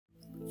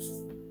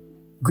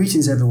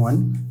Greetings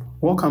everyone,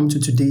 welcome to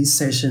today's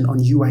session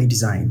on UI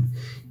design.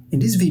 In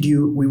this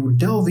video, we will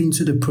delve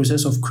into the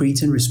process of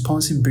creating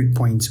responsive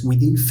breakpoints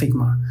within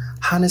Figma,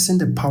 harnessing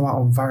the power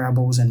of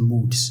variables and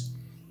modes.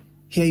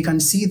 Here you can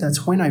see that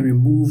when I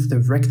remove the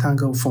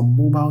rectangle from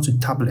mobile to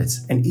tablet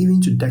and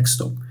even to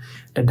desktop,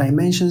 the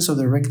dimensions of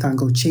the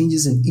rectangle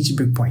changes in each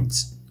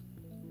breakpoint.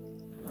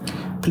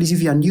 Please,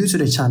 if you are new to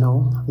the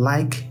channel,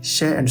 like,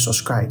 share and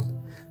subscribe.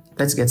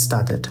 Let's get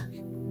started.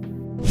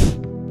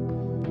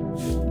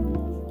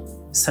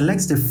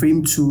 Select the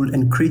frame tool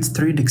and create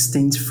 3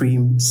 distinct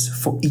frames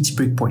for each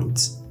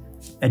breakpoint: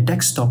 a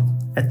desktop,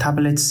 a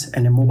tablet,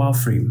 and a mobile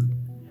frame.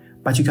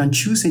 But you can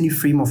choose any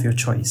frame of your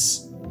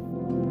choice.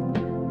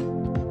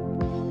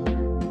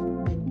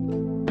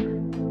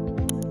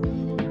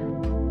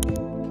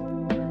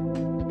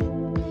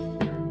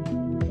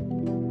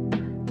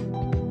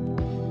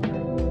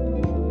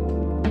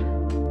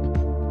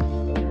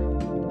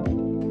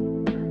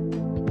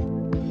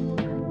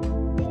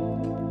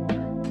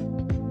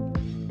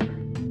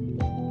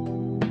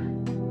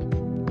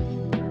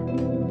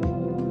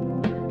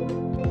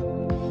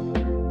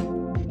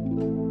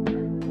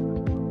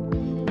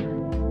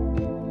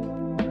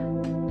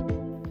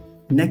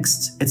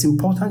 Next, it's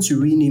important to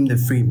rename the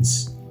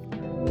frames.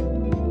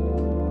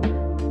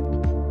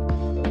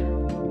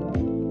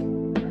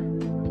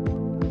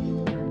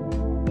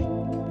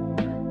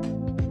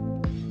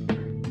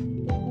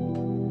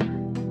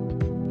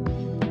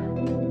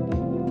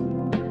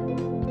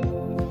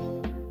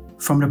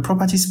 From the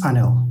Properties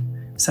panel,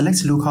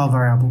 select Local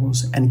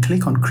Variables and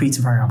click on Create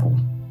Variable.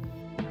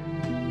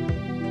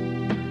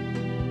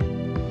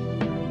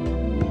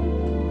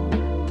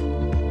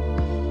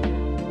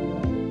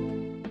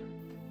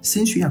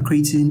 Since we are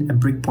creating a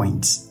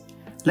breakpoint,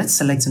 let's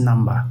select a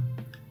number.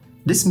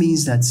 This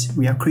means that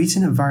we are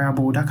creating a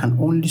variable that can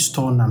only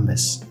store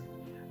numbers.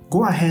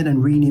 Go ahead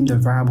and rename the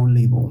variable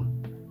label.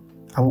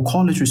 I will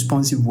call it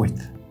responsive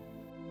width.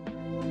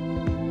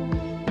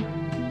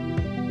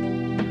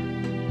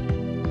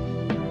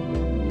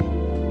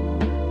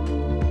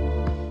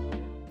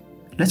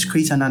 Let's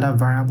create another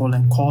variable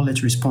and call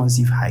it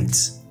responsive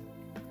height.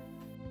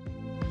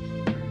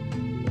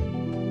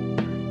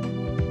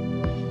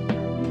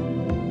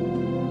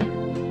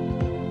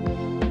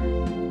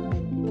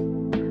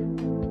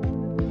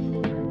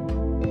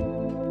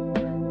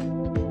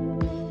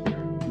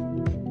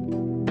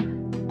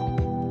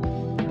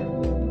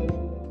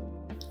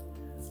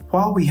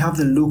 While we have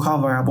the local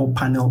variable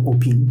panel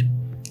opened,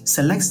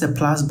 select the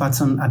plus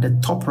button at the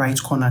top right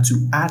corner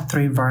to add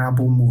 3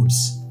 variable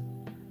modes.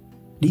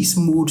 These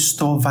modes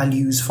store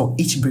values for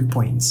each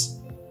breakpoint.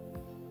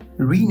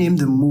 Rename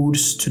the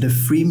modes to the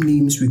frame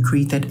names we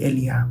created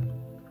earlier.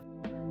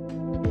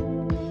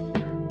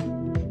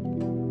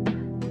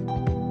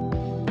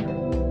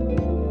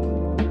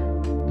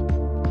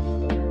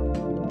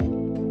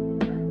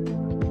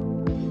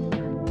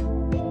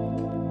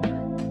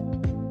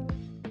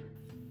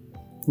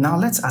 Now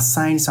let's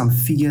assign some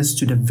figures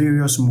to the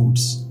various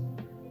modes.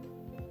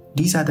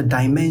 These are the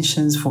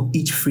dimensions for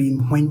each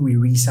frame when we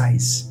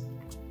resize.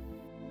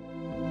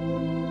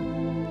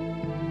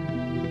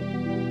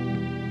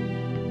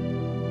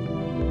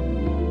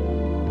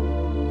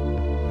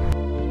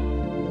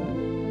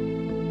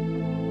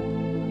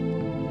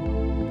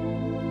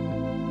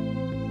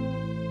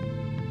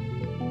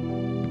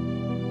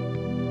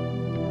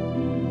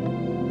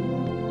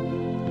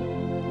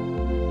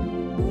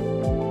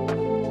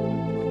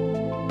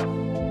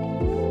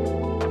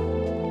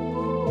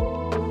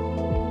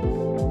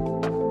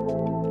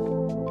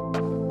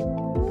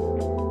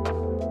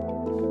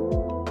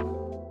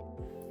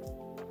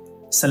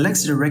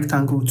 Select the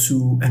rectangle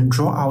tool and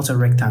draw out a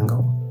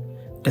rectangle.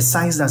 The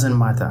size doesn't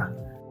matter.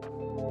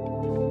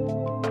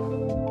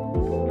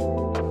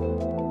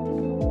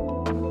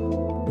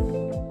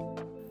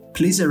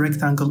 Place the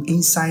rectangle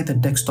inside the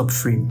desktop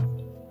frame.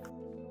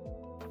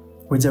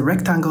 With the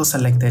rectangle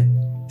selected,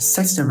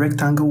 set the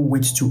rectangle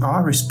width to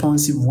our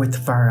responsive width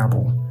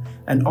variable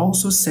and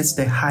also set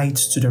the height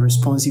to the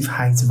responsive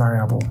height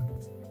variable.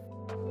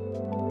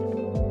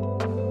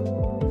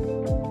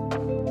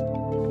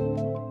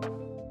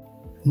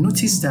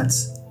 Notice that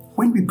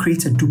when we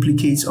create a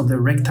duplicate of the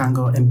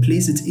rectangle and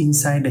place it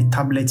inside the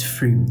tablet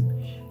frame,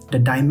 the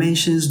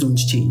dimensions don't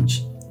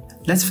change.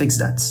 Let's fix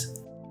that.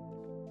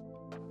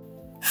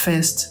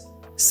 First,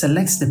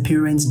 select the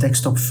parent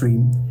desktop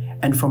frame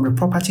and from the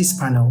Properties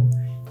panel,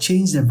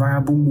 change the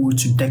variable mode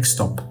to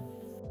desktop.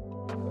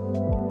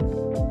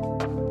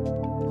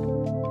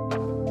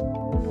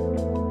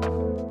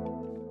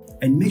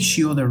 And make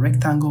sure the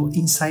rectangle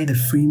inside the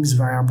frame's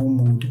variable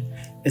mode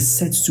is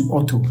set to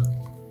auto.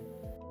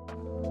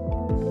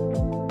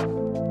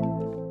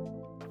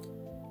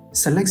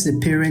 Select the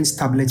parent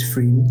tablet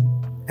frame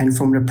and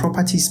from the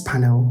Properties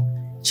panel,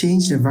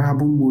 change the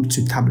variable mode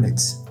to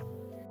tablet.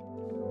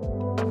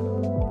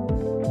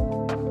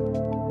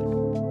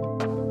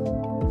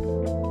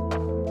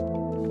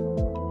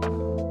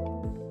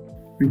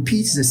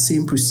 Repeat the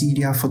same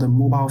procedure for the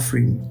mobile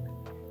frame.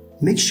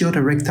 Make sure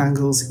the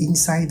rectangles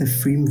inside the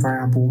frame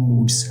variable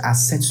modes are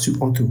set to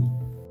auto.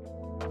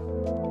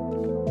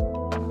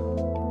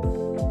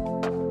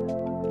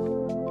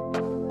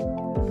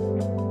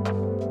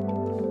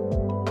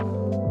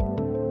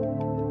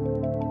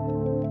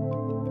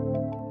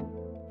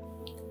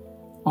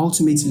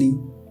 Ultimately,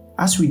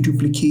 as we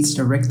duplicate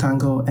the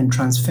rectangle and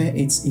transfer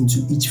it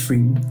into each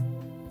frame,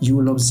 you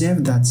will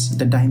observe that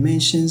the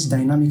dimensions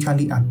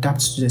dynamically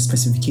adapt to the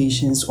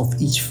specifications of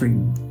each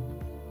frame.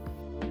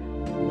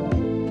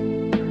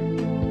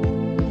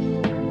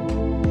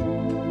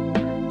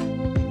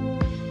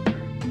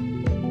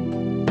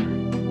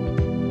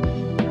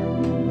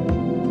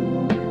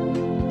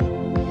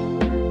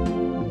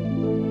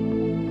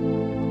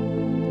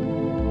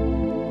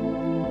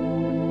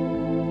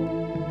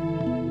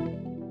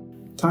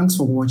 Thanks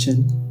for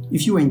watching.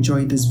 If you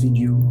enjoyed this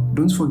video,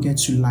 don't forget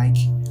to like,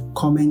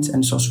 comment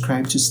and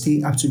subscribe to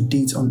stay up to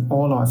date on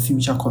all our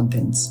future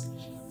contents.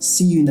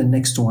 See you in the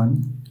next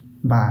one.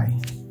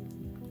 Bye.